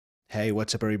Hey,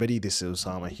 what's up everybody? This is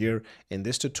Osama here. In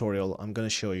this tutorial, I'm going to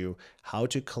show you how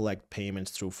to collect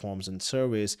payments through forms and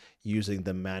surveys using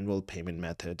the manual payment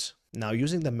methods. Now,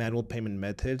 using the manual payment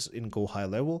methods in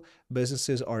GoHighLevel,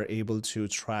 businesses are able to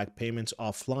track payments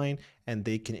offline and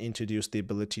they can introduce the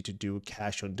ability to do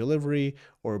cash on delivery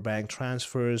or bank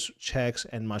transfers, checks,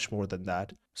 and much more than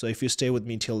that. So if you stay with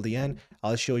me till the end,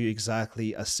 I'll show you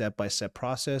exactly a step-by-step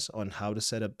process on how to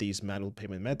set up these manual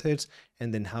payment methods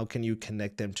and then how can you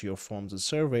connect them to your forms and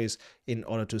surveys in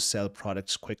order to sell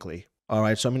products quickly. All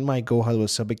right, so I'm in my GoHighLevel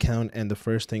sub account, and the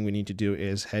first thing we need to do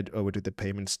is head over to the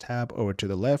payments tab over to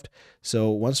the left. So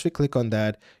once we click on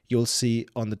that, you'll see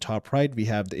on the top right, we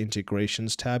have the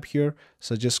integrations tab here.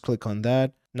 So just click on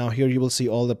that. Now here you will see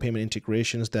all the payment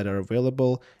integrations that are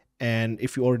available. And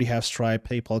if you already have Stripe,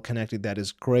 PayPal connected, that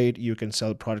is great. You can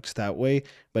sell products that way.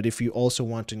 But if you also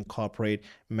want to incorporate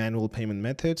manual payment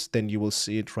methods, then you will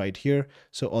see it right here.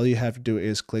 So all you have to do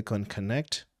is click on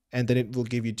connect. And then it will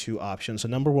give you two options. So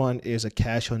number one is a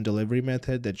cash on delivery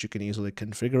method that you can easily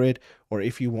configure it. Or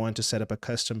if you want to set up a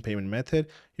custom payment method,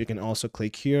 you can also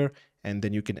click here and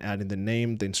then you can add in the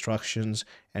name, the instructions,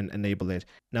 and enable it.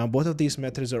 Now, both of these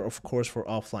methods are of course for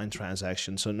offline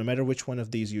transactions. So no matter which one of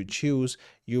these you choose,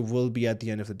 you will be at the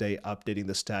end of the day updating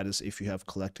the status if you have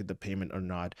collected the payment or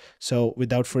not. So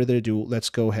without further ado,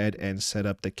 let's go ahead and set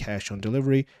up the cash on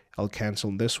delivery. I'll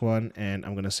cancel this one and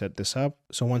I'm going to set this up.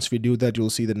 So once we do that,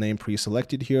 you'll see the name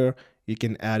pre-selected here. You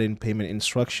can add in payment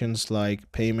instructions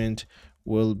like payment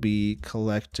will be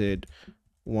collected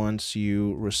once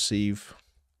you receive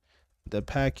the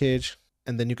package.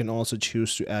 And then you can also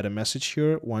choose to add a message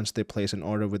here once they place an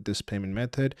order with this payment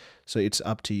method. So it's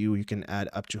up to you. You can add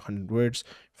up to 100 words.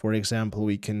 For example,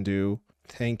 we can do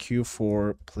thank you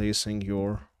for placing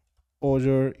your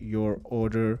order. Your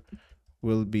order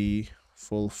will be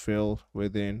fulfilled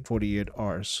within 48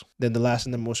 hours. Then the last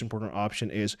and the most important option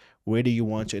is where do you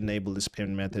want to enable this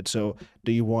payment method? So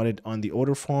do you want it on the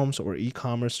order forms or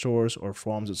e-commerce stores or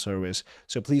forms of service?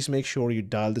 So please make sure you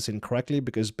dial this in correctly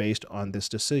because based on this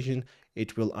decision,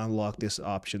 it will unlock this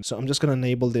option. So I'm just going to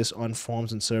enable this on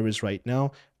forms and service right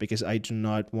now because I do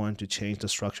not want to change the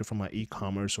structure for my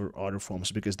e-commerce or order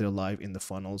forms because they're live in the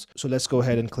funnels. So let's go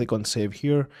ahead and click on save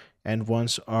here. And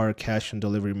once our cash and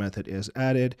delivery method is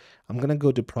added, I'm going to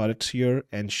go to products here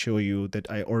and show you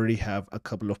that I already have a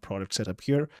couple of products set up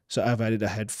here. So I've added a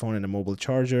headphone and a mobile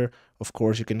charger. Of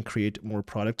course, you can create more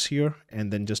products here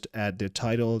and then just add their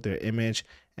title, their image,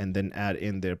 and then add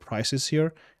in their prices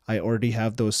here. I already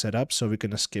have those set up, so we're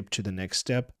going to skip to the next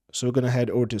step. So we're going to head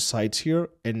over to sites here,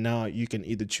 and now you can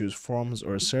either choose forms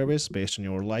or a service based on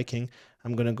your liking.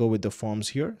 I'm going to go with the forms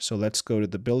here. So let's go to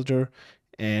the builder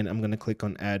and I'm going to click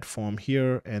on add form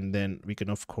here, and then we can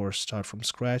of course start from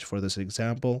scratch for this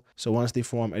example. So once the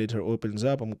form editor opens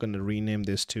up, I'm going to rename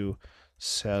this to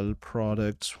sell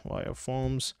products via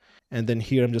forms. And then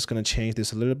here I'm just going to change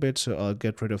this a little bit. So I'll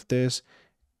get rid of this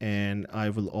and I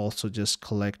will also just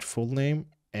collect full name,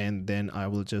 and then I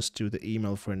will just do the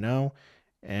email for now.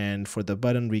 And for the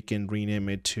button, we can rename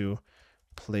it to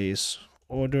place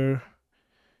order.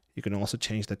 You can also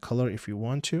change the color if you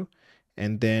want to.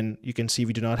 And then you can see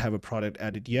we do not have a product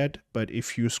added yet, but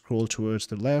if you scroll towards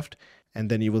the left,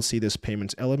 and then you will see this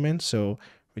payments element. So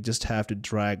we just have to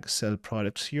drag sell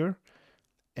products here.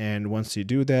 And once you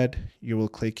do that, you will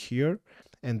click here,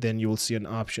 and then you will see an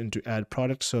option to add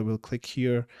products. So we'll click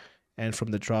here, and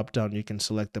from the drop down, you can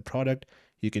select the product.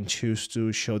 You can choose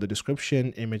to show the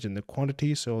description, image, and the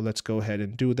quantity. So let's go ahead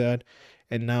and do that.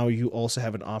 And now you also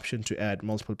have an option to add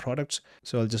multiple products.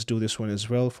 So I'll just do this one as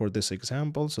well for this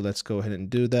example. So let's go ahead and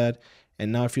do that.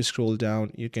 And now if you scroll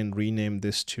down, you can rename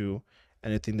this to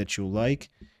anything that you like.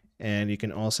 And you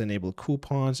can also enable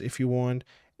coupons if you want.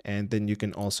 And then you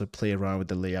can also play around with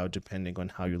the layout depending on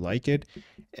how you like it.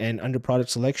 And under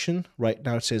product selection, right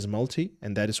now it says multi,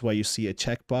 and that is why you see a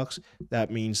checkbox.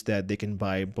 That means that they can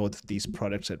buy both of these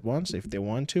products at once if they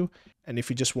want to. And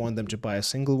if you just want them to buy a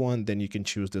single one, then you can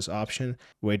choose this option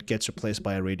where it gets replaced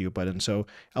by a radio button. So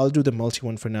I'll do the multi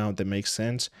one for now. That makes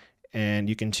sense. And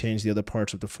you can change the other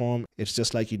parts of the form. It's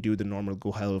just like you do the normal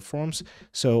GoHighLevel forms.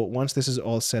 So once this is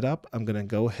all set up, I'm going to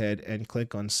go ahead and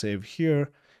click on save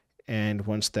here. And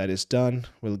once that is done,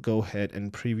 we'll go ahead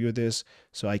and preview this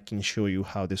so I can show you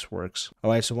how this works.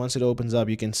 All right, so once it opens up,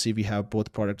 you can see we have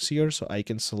both products here. So I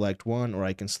can select one or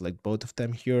I can select both of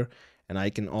them here. And I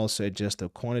can also adjust the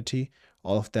quantity.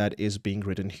 All of that is being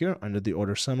written here under the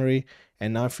order summary.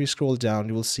 And now if we scroll down,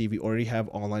 you will see we already have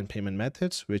online payment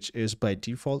methods, which is by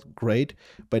default great.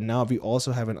 But now we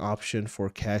also have an option for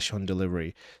cash on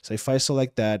delivery. So if I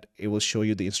select that, it will show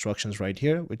you the instructions right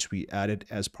here, which we added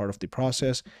as part of the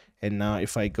process. And now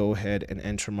if I go ahead and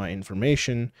enter my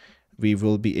information, we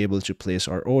will be able to place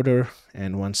our order.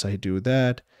 And once I do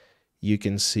that, you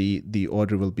can see the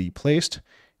order will be placed,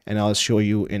 and I'll show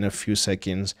you in a few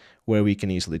seconds where we can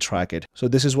easily track it. So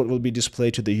this is what will be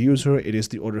displayed to the user. It is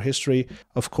the order history.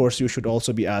 Of course, you should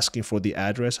also be asking for the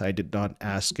address. I did not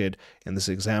ask it in this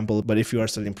example, but if you are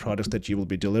selling products that you will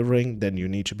be delivering, then you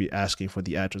need to be asking for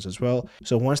the address as well.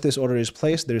 So once this order is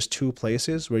placed, there's two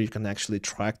places where you can actually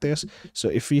track this. So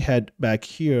if we head back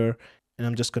here, and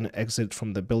I'm just going to exit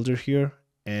from the builder here,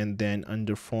 and then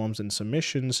under forms and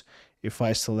submissions, if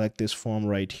I select this form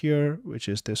right here, which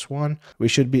is this one, we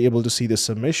should be able to see the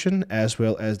submission as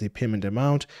well as the payment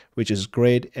amount, which is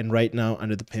great. And right now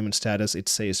under the payment status, it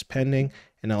says pending,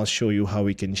 and I'll show you how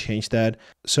we can change that.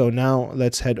 So now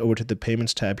let's head over to the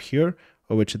payments tab here,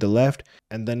 over to the left,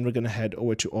 and then we're going to head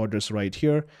over to orders right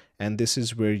here. And this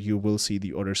is where you will see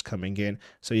the orders coming in.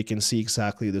 So you can see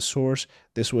exactly the source.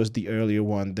 This was the earlier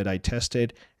one that I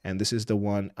tested, and this is the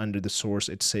one under the source.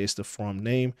 It says the form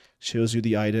name, shows you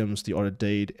the items, the order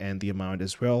date, and the amount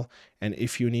as well. And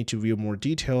if you need to view more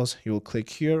details, you'll click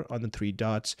here on the three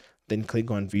dots, then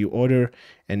click on view order,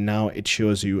 and now it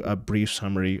shows you a brief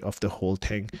summary of the whole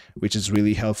thing, which is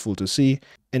really helpful to see.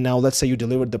 And now let's say you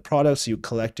delivered the products, you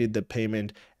collected the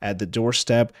payment at the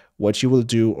doorstep. What you will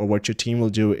do, or what your team will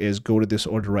do, is go to this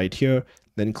order right here,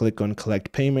 then click on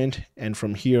collect payment, and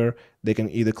from here they can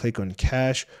either click on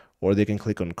cash or they can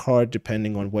click on card,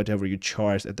 depending on whatever you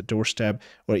charged at the doorstep,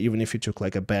 or even if you took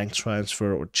like a bank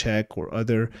transfer or check or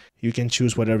other, you can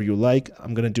choose whatever you like.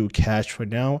 I'm gonna do cash for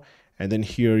now. And then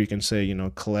here you can say,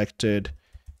 collected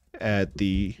at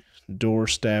the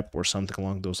doorstep or something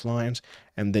along those lines.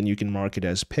 And then you can mark it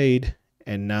as paid.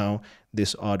 And now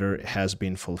this order has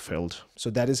been fulfilled. So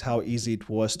that is how easy it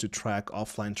was to track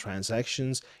offline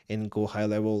transactions in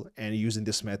GoHighLevel. And using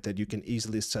this method, you can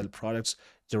easily sell products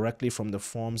directly from the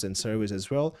forms and surveys as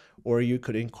well, or you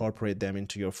could incorporate them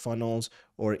into your funnels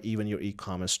or even your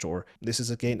e-commerce store. This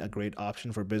is again a great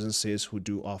option for businesses who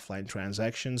do offline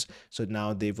transactions. So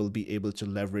now they will be able to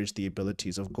leverage the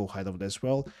abilities of GoHighLevel as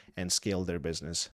well and scale their business.